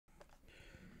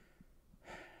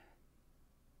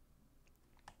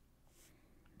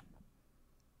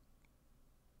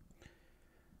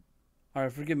All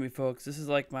right, forgive me, folks. This is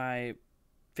like my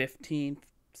 15th,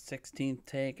 16th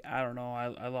take. I don't know.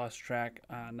 I lost track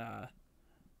on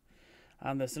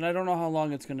this, and I don't know how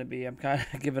long it's going to be. I'm kind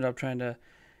of giving up trying to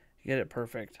get it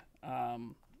perfect.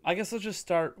 I guess let's just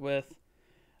start with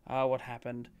what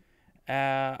happened.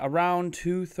 Around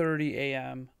 2:30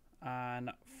 a.m. on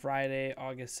Friday,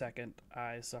 August 2nd,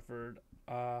 I suffered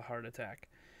a heart attack.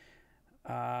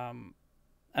 Um,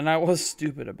 and I was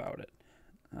stupid about it.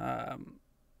 Um,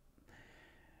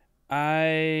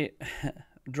 I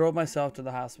drove myself to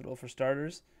the hospital for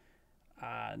starters.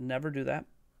 Never do that.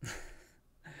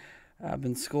 I've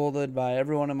been scolded by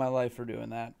everyone in my life for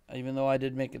doing that, even though I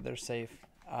did make it there safe.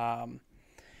 Um,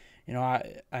 you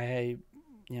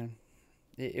know,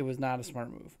 it was not a smart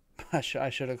move. I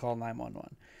should have called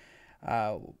 911.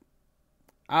 Uh,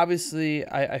 Obviously,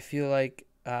 I feel like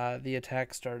the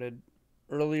attack started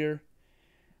earlier.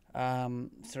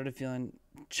 Started feeling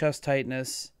chest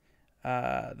tightness.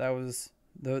 That was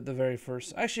the very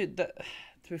first. Actually, to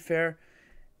be fair,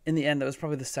 in the end, that was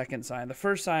probably the second sign. The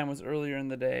first sign was earlier in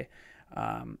the day.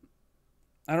 Um,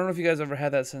 I don't know if you guys ever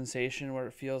had that sensation where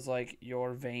it feels like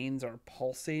your veins are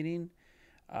pulsating.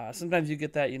 Sometimes you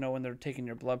get that, when they're taking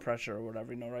your blood pressure or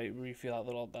whatever, right, where you feel that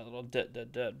little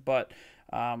dit. But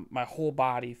my whole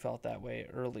body felt that way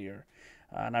earlier,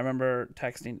 and I remember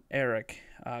texting Eric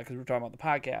because we were talking about the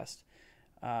podcast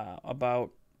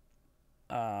about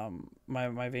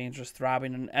my veins just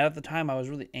throbbing, and at the time I was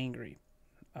really angry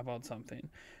about something,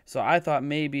 so I thought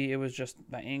maybe it was just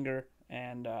my anger,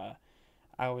 and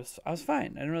I was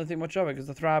fine. I didn't really think much of it because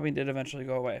the throbbing did eventually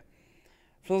go away.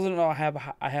 For those who don't know,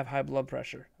 I have high blood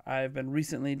pressure. I've been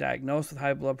recently diagnosed with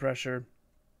high blood pressure.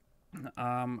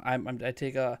 I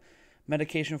take a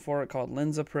medication for it called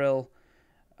Linzapril,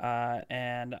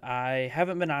 and I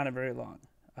haven't been on it very long.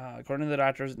 According to the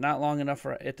doctors, not long enough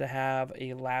for it to have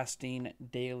a lasting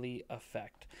daily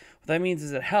effect. What that means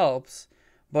is it helps,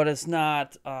 but it's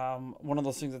not one of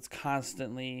those things that's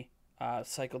constantly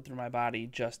cycled through my body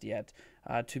just yet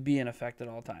to be in effect at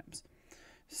all times.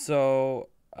 So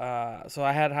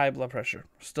I had high blood pressure.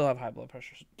 Still have high blood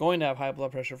pressure. Going to have high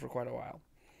blood pressure for quite a while.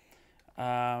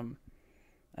 Um,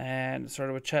 and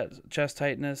started with chest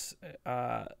tightness,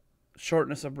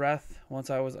 shortness of breath. Once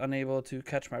I was unable to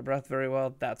catch my breath very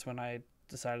well, that's when I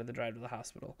decided to drive to the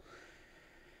hospital.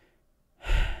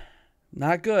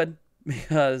 Not good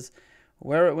because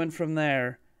where it went from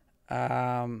there,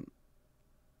 um,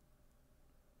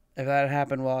 if that had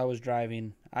happened while I was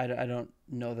driving, I don't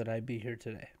know that I'd be here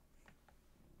today.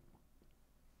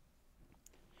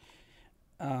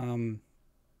 Um,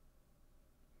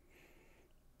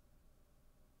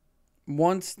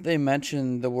 Once they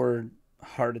mentioned the word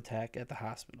heart attack at the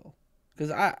hospital, because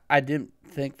I didn't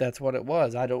think that's what it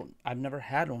was. I've never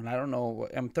had one. I don't know.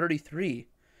 I'm 33.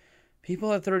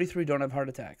 People at 33 don't have heart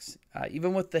attacks.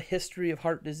 Even with the history of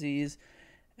heart disease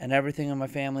and everything in my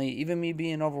family, even me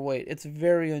being overweight, it's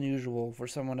very unusual for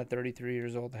someone at 33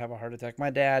 years old to have a heart attack. My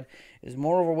dad is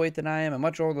more overweight than I am and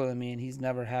much older than me, and he's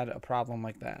never had a problem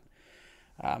like that.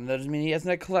 That doesn't mean he hasn't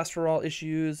had cholesterol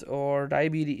issues or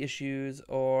diabetes issues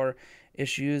or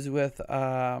issues with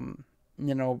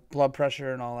blood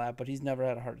pressure and all that, but he's never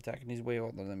had a heart attack, and he's way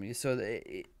older than me. So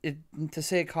to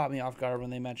say it caught me off guard when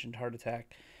they mentioned heart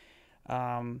attack.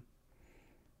 Um,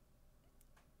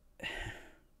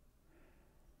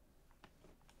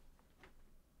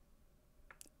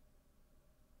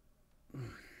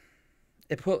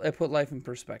 it put life in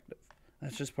perspective.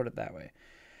 Let's just put it that way.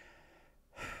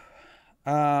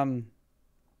 Um,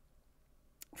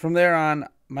 from there on,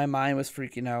 my mind was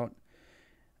freaking out.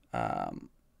 Um,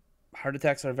 Heart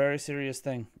attacks are a very serious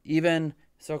thing. Even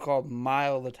so-called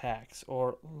mild attacks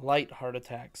or light heart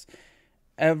attacks,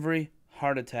 every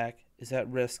heart attack is at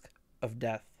risk of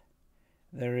death.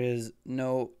 There is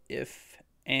no if,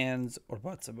 ands, or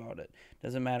buts about it.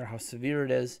 Doesn't matter how severe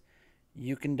it is,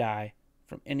 you can die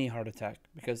from any heart attack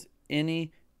because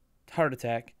any heart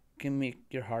attack can make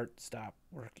your heart stop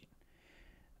working.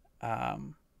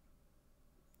 Um,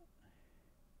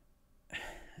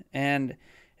 and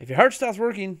if your heart stops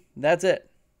working, that's it.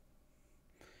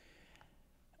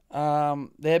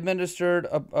 They administered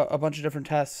a bunch of different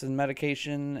tests and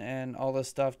medication and all this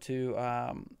stuff to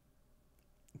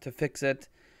fix it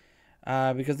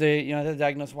because they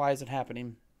diagnosed why is it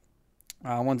happening.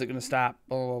 When's it going to stop?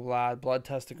 Blah blah blah. Blood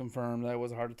test to confirm that it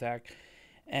was a heart attack,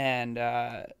 and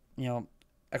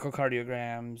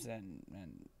echocardiograms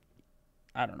and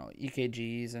I don't know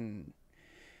EKGs and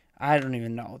I don't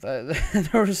even know. There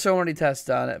were so many tests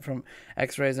on it from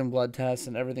X-rays and blood tests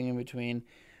and everything in between.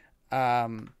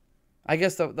 Um, I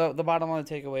guess the bottom line to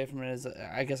take away from it is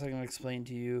I guess I can explain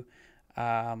to you.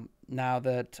 Now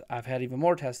that I've had even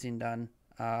more testing done,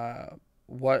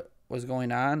 what was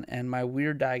going on and my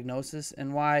weird diagnosis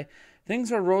and why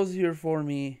things are rosier for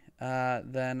me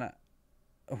than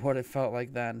what it felt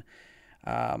like then.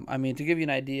 I mean, to give you an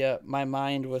idea, my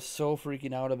mind was so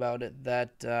freaking out about it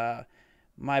that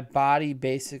my body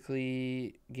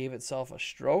basically gave itself a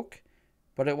stroke,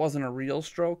 but it wasn't a real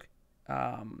stroke.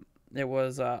 It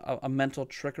was a mental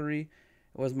trickery.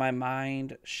 It was my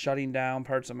mind shutting down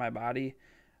parts of my body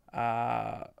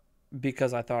uh,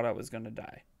 because I thought I was going to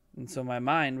die. And so my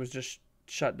mind was just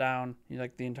shut down,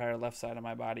 like the entire left side of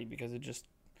my body, because it just,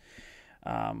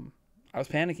 I was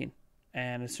panicking.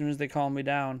 And as soon as they calmed me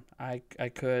down, I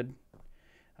could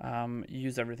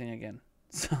use everything again.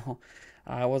 So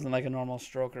it wasn't like a normal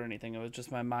stroke or anything. It was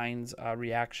just my mind's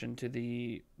reaction to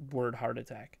the word heart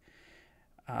attack.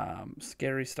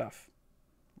 Scary stuff.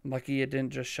 Lucky it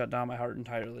didn't just shut down my heart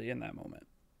entirely in that moment.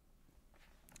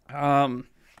 A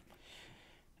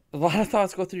lot of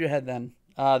thoughts go through your head then.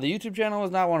 The YouTube channel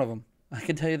was not one of them. I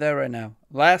can tell you that right now.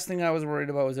 Last thing I was worried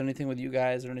about was anything with you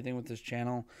guys or anything with this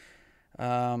channel.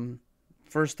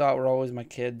 First thought were always my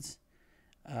kids.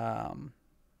 My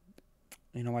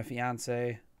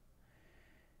fiance.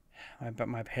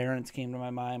 My parents came to my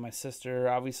mind. My sister,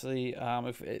 obviously.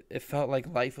 It felt like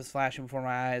life was flashing before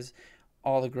my eyes.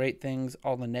 All the great things,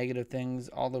 all the negative things,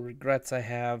 all the regrets I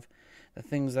have, the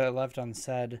things that I left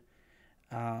unsaid.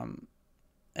 And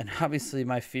obviously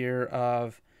my fear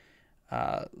of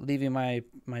leaving my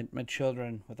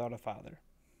children without a father.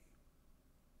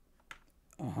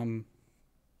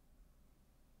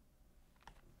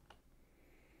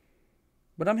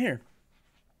 But I'm here.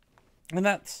 And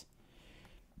that's,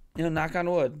 knock on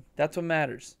wood. That's what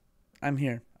matters. I'm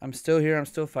here. I'm still here. I'm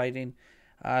still fighting.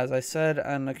 As I said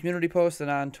on a community post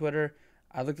and on Twitter,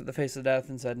 I looked at the face of death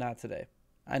and said, not today.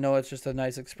 I know it's just a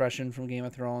nice expression from Game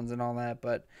of Thrones and all that,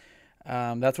 but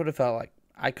that's what it felt like.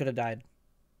 I could have died.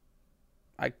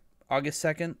 August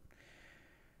 2nd,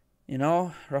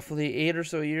 roughly 8 or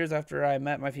so years after I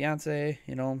met my fiance,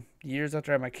 years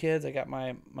after I had my kids, I got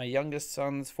my youngest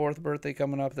son's 4th birthday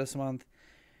coming up this month.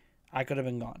 I could have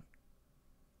been gone.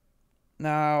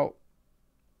 Now,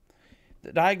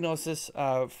 the diagnosis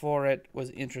for it was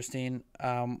interesting.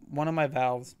 One of my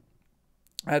valves,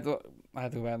 I had to go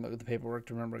back and look at the paperwork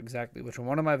to remember exactly which one.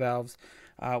 One of my valves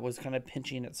was kind of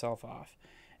pinching itself off.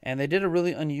 And they did a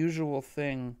really unusual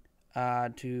thing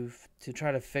to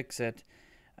try to fix it.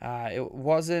 It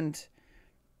wasn't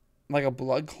like a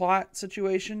blood clot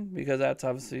situation, because that's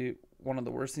obviously one of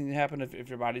the worst things that happen if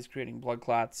your body's creating blood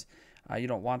clots. You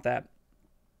don't want that.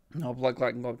 Blood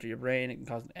clot can go up to your brain. It can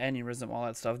cause an aneurysm, all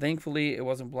that stuff. Thankfully, it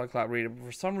wasn't blood clot related. But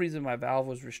for some reason, my valve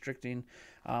was restricting,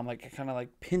 kind of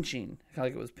like pinching, kind of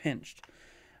like it was pinched.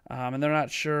 And they're not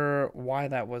sure why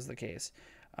that was the case.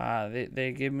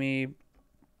 They give me,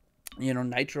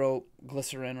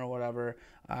 nitroglycerin or whatever,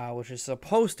 which is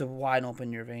supposed to widen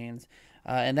open your veins.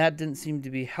 And that didn't seem to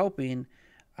be helping.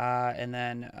 And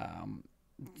then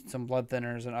some blood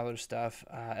thinners and other stuff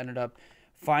ended up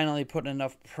finally putting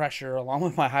enough pressure along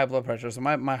with my high blood pressure. So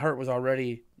my heart was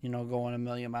already, going a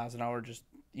million miles an hour, just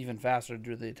even faster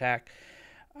due to the attack.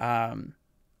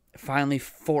 Finally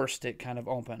forced it kind of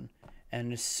open.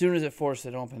 And as soon as it forced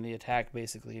it open, the attack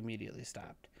basically immediately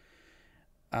stopped.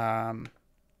 And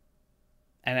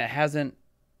it hasn't,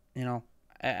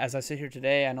 as I sit here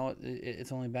today, I know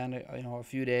it's only been, a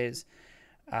few days.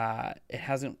 It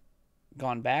hasn't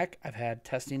gone back. I've had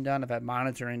testing done. I've had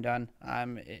monitoring done.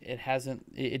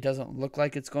 It doesn't look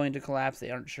like it's going to collapse.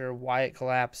 They aren't sure why it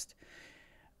collapsed.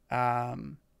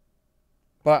 But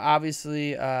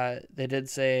obviously, they did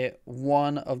say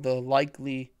one of the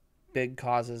likely big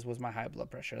causes was my high blood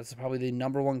pressure. That's probably the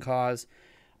number one cause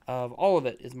of all of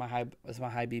it is my high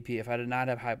BP. If I did not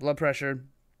have high blood pressure,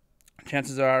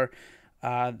 chances are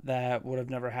that would have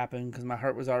never happened, because my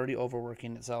heart was already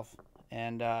overworking itself.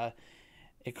 And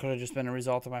it could have just been a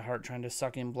result of my heart trying to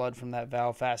suck in blood from that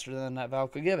valve faster than that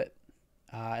valve could give it.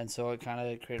 And so it kind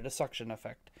of created a suction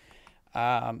effect.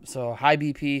 So high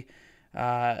BP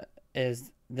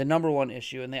is the number one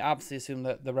issue, and they obviously assume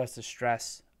that the rest is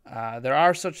stress. There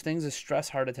are such things as stress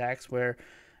heart attacks, where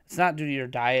it's not due to your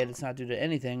diet, it's not due to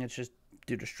anything, it's just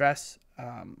due to stress.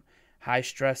 High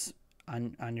stress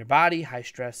on your body, high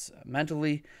stress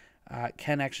mentally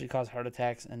can actually cause heart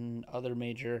attacks and other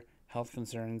major health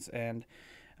concerns. And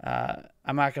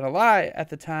I'm not going to lie, at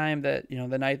the time that,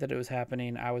 the night that it was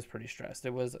happening, I was pretty stressed.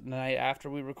 It was the night after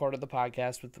we recorded the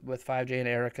podcast with 5J and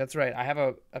Eric. That's right. I have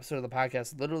a episode of the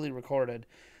podcast literally recorded,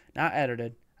 not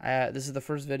edited. This is the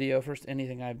first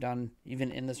anything I've done,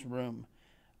 even in this room,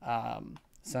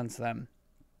 since then.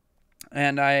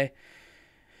 And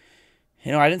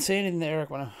I didn't say anything to Eric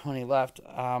when he left.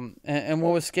 And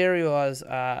what was scary was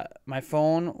my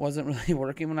phone wasn't really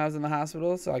working when I was in the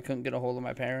hospital, so I couldn't get a hold of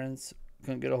my parents,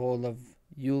 couldn't get a hold of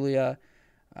Yulia,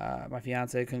 my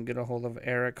fiance, couldn't get a hold of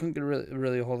Eric, couldn't get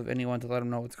really a hold of anyone to let them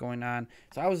know what's going on.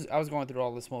 So I was going through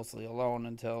all this mostly alone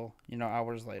until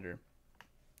hours later.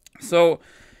 So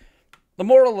the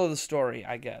moral of the story,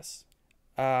 I guess,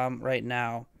 right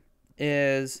now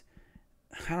is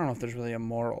I don't know if there's really a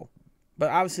moral, but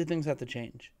obviously things have to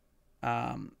change.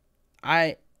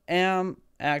 I am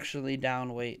actually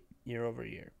down weight year over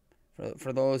year.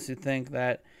 For those who think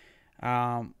that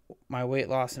my weight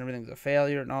loss and everything's a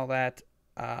failure and all that,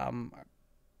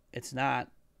 it's not.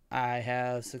 I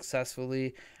have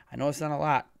successfully, I know it's not a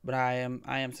lot, but I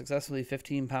am successfully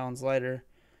 15 pounds lighter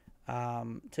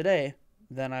today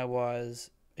than I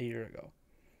was a year ago.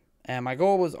 And my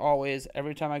goal was always,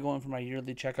 every time I go in for my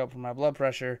yearly checkup for my blood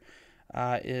pressure,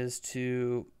 is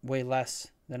to weigh less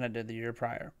than I did the year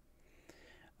prior.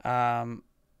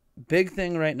 Big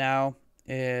thing right now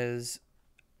is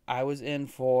I was in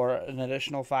for an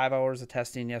additional 5 hours of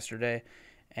testing yesterday,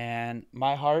 and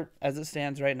my heart, as it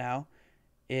stands right now,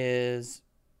 is,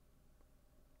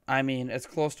 as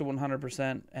close to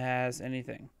 100% as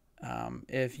anything.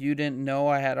 If you didn't know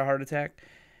I had a heart attack,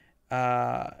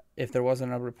 if there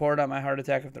wasn't a report on my heart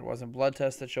attack, if there wasn't blood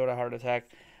tests that showed a heart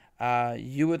attack,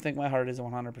 you would think my heart is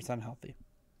 100% healthy.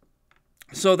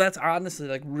 So that's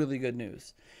honestly really good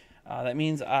news. That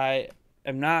means I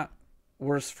am not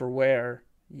worse for wear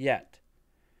yet.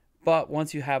 But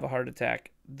once you have a heart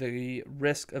attack, the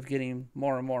risk of getting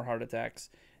more and more heart attacks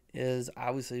is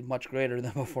obviously much greater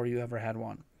than before you ever had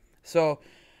one. So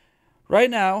right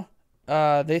now,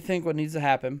 they think what needs to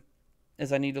happen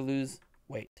is I need to lose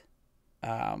weight.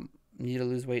 Need to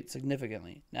lose weight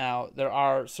significantly. Now, there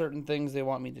are certain things they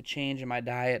want me to change in my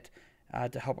diet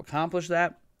to help accomplish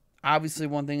that. Obviously,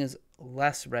 one thing is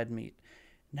less red meat.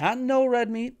 Not no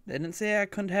red meat. They didn't say I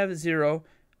couldn't have zero.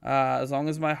 As long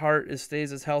as my heart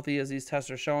stays as healthy as these tests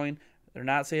are showing, they're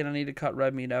not saying I need to cut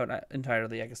red meat out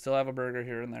entirely. I can still have a burger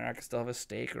here and there. I can still have a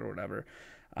steak or whatever.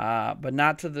 But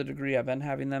not to the degree I've been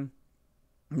having them,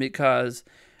 because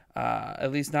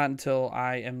at least not until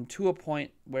I am to a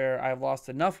point where I've lost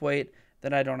enough weight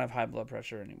that I don't have high blood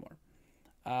pressure anymore.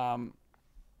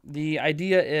 The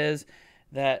idea is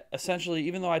that essentially,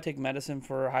 even though I take medicine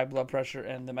for high blood pressure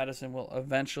and the medicine will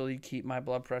eventually keep my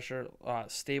blood pressure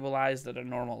stabilized at a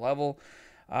normal level,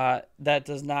 that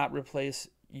does not replace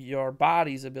your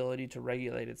body's ability to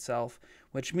regulate itself,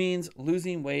 which means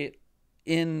losing weight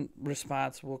in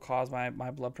response will cause my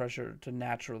blood pressure to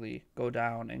naturally go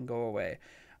down and go away.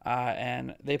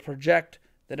 And they project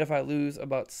that if I lose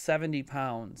about 70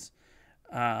 pounds,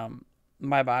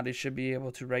 my body should be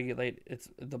able to regulate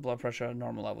the blood pressure at a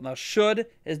normal level. Now, should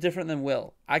is different than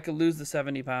will. I could lose the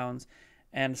 70 pounds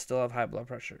and still have high blood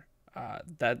pressure.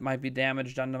 That might be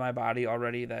damage done to my body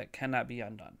already that cannot be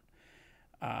undone.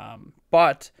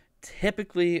 But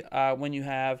typically, when you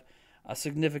have a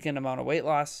significant amount of weight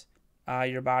loss,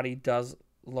 your body does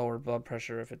lower blood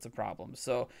pressure if it's a problem.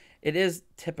 So it is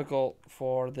typical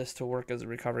for this to work as a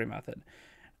recovery method.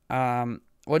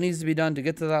 What needs to be done to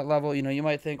get to that level? You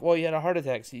might think, well, you had a heart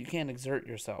attack, so you can't exert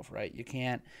yourself, right? You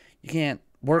can't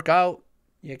work out.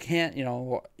 You can't,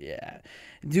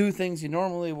 do things you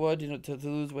normally would, to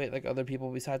lose weight like other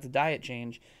people besides a diet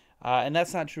change. And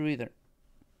that's not true either.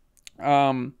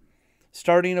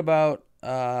 Starting about,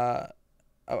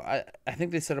 I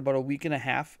think they said about a week and a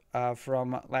half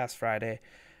from last Friday,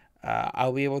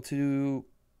 I'll be able to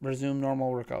resume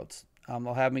normal workouts.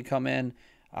 They'll have me come in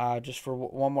just for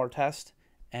one more test,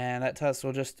 and that test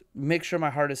will just make sure my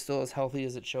heart is still as healthy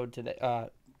as it showed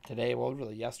today. Well,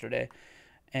 really yesterday.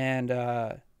 And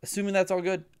assuming that's all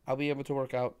good, I'll be able to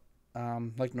work out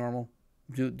like normal,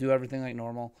 do everything like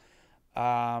normal.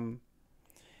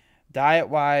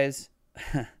 Diet-wise,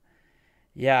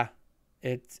 yeah,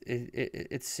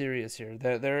 it's serious here.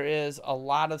 There is a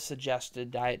lot of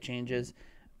suggested diet changes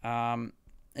in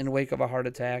the wake of a heart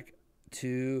attack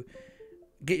to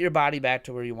get your body back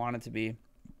to where you want it to be.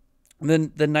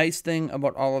 Then the nice thing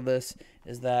about all of this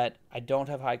is that I don't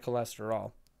have high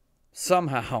cholesterol.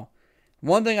 Somehow.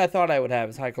 One thing I thought I would have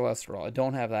is high cholesterol. I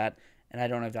don't have that, and I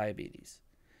don't have diabetes.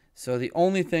 So the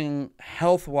only thing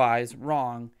health-wise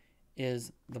wrong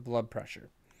is the blood pressure.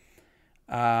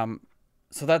 So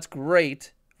that's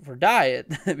great for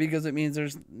diet because it means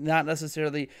there's not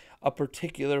necessarily a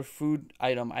particular food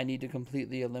item I need to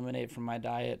completely eliminate from my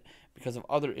diet because of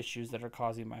other issues that are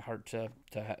causing my heart to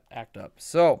act up.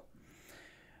 So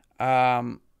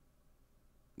the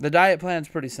diet plan is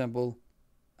pretty simple.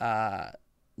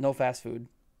 No fast food.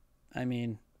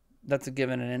 That's a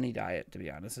given in any diet, to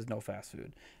be honest, is no fast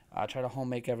food. Try to home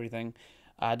make everything.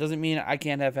 Doesn't mean I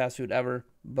can't have fast food ever,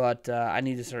 but I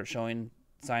need to start showing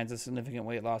signs of significant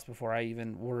weight loss before I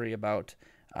even worry about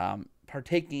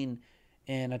partaking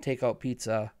in a takeout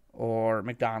pizza or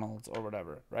McDonald's or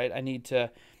whatever, right? I need to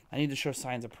show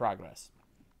signs of progress.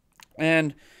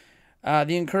 And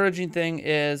the encouraging thing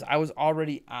is I was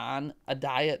already on a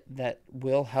diet that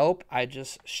will help. I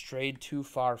just strayed too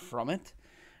far from it,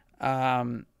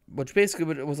 which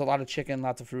basically was a lot of chicken,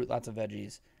 lots of fruit, lots of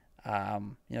veggies,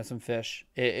 some fish.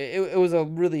 It was a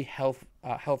really health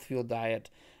fueled diet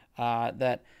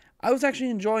that I was actually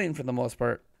enjoying for the most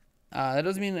part. That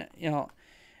doesn't mean,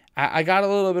 I got a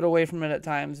little bit away from it at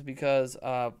times because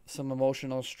of some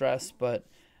emotional stress, but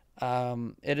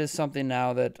it is something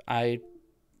now that I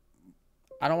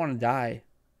don't want to die.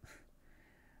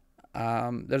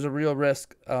 There's a real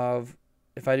risk of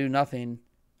if I do nothing,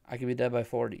 I could be dead by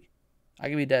 40. I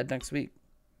could be dead next week.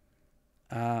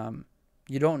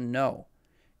 You don't know.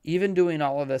 Even doing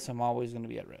all of this, I'm always going to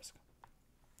be at risk.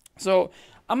 So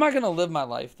I'm not going to live my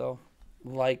life though,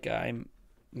 like I'm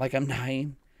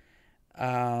dying,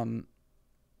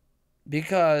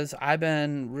 because I've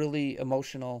been really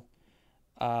emotional,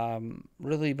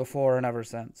 really before and ever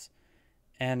since.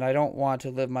 And I don't want to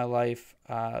live my life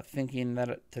thinking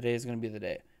that today is going to be the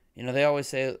day. They always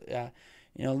say,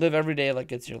 live every day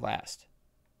like it's your last.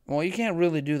 Well, you can't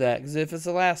really do that because if it's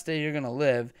the last day you're going to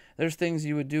live, there's things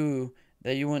you would do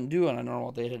that you wouldn't do on a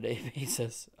normal day-to-day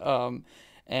basis.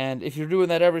 And if you're doing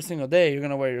that every single day, you're going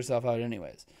to wear yourself out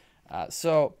anyways.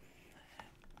 So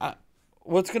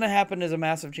what's going to happen is a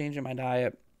massive change in my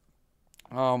diet,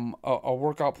 a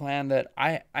workout plan that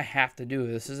I have to do.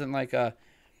 This isn't like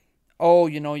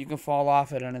you can fall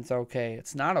off it and it's okay.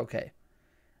 It's not okay.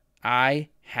 I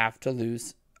have to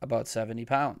lose about 70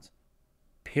 pounds.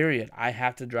 Period. I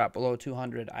have to drop below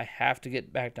 200. I have to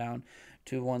get back down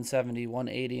to 170,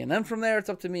 180. And then from there, it's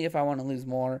up to me if I want to lose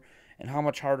more and how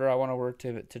much harder I want to work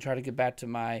to try to get back to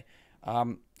my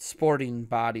sporting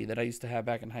body that I used to have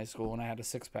back in high school when I had a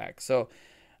six-pack. So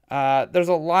there's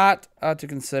a lot to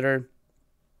consider.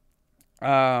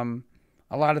 A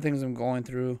lot of things I'm going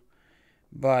through.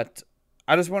 But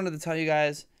I just wanted to tell you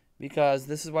guys because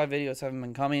this is why videos haven't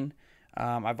been coming.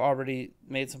 I've already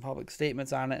made some public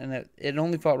statements on it, and it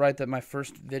only felt right that my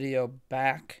first video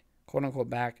back, quote-unquote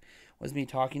back, was me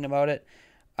talking about it.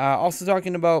 Also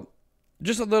talking about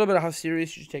just a little bit of how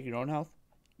serious you should take your own health.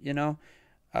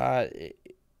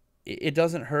 It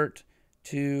doesn't hurt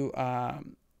to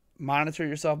monitor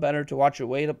yourself better, to watch your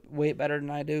weight better than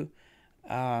I do.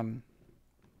 I'm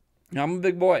a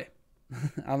big boy.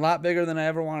 A lot bigger than I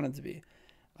ever wanted to be.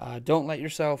 Don't let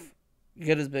yourself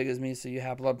get as big as me so you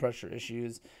have blood pressure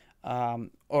issues,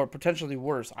 or potentially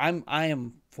worse. I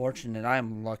am fortunate. I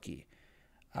am lucky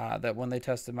that when they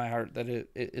tested my heart that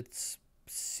it's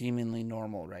seemingly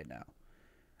normal right now.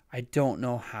 I don't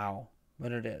know how,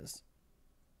 but it is.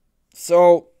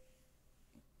 So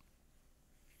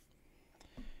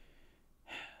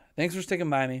thanks for sticking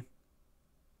by me.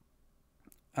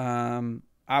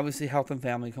 Obviously, health and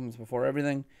family comes before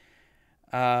everything.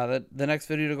 The next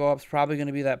video to go up is probably going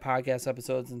to be that podcast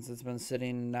episode since it's been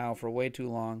sitting now for way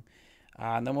too long.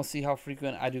 And then we'll see how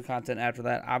frequent I do content after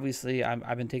that. Obviously,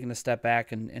 I've been taking a step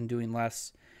back and doing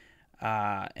less.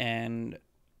 And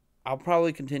I'll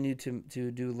probably continue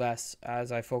to do less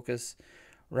as I focus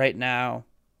right now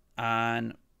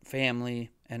on family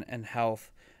and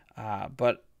health.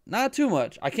 But not too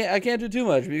much. I can't do too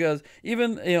much because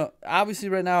even, obviously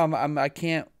right now I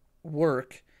can't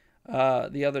work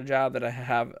the other job that I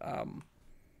have.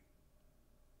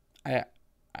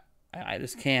 I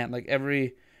just can't. Like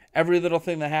every little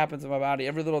thing that happens in my body,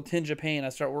 every little tinge of pain, I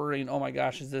start worrying, oh my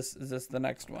gosh, is this the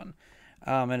next one?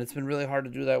 And it's been really hard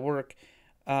to do that work.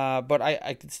 But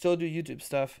I could still do YouTube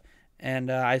stuff,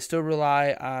 and I still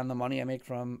rely on the money I make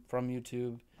from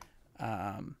YouTube.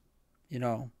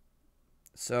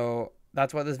 So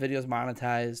that's why this video is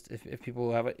monetized. If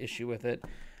people have an issue with it,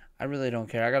 I really don't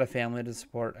care. I got a family to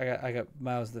support. I got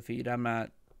mouths to feed. I'm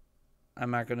not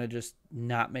gonna just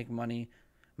not make money.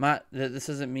 This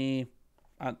isn't me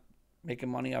making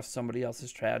money off somebody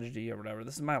else's tragedy or whatever.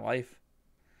 This is my life,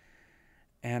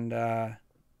 and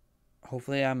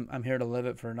hopefully I'm here to live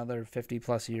it for another 50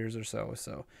 plus years or so.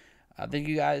 So thank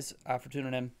you guys for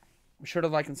tuning in. Be sure to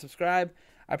like and subscribe.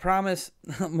 I promise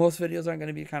most videos aren't going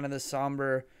to be kind of this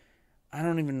somber. I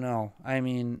don't even know. I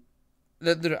mean,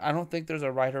 I don't think there's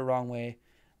a right or wrong way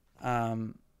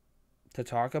to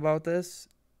talk about this.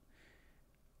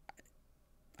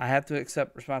 I have to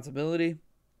accept responsibility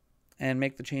and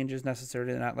make the changes necessary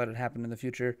to not let it happen in the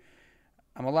future.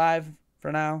 I'm alive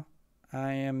for now.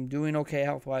 I am doing okay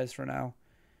health-wise for now.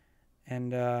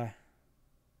 And I'll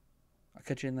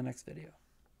catch you in the next video.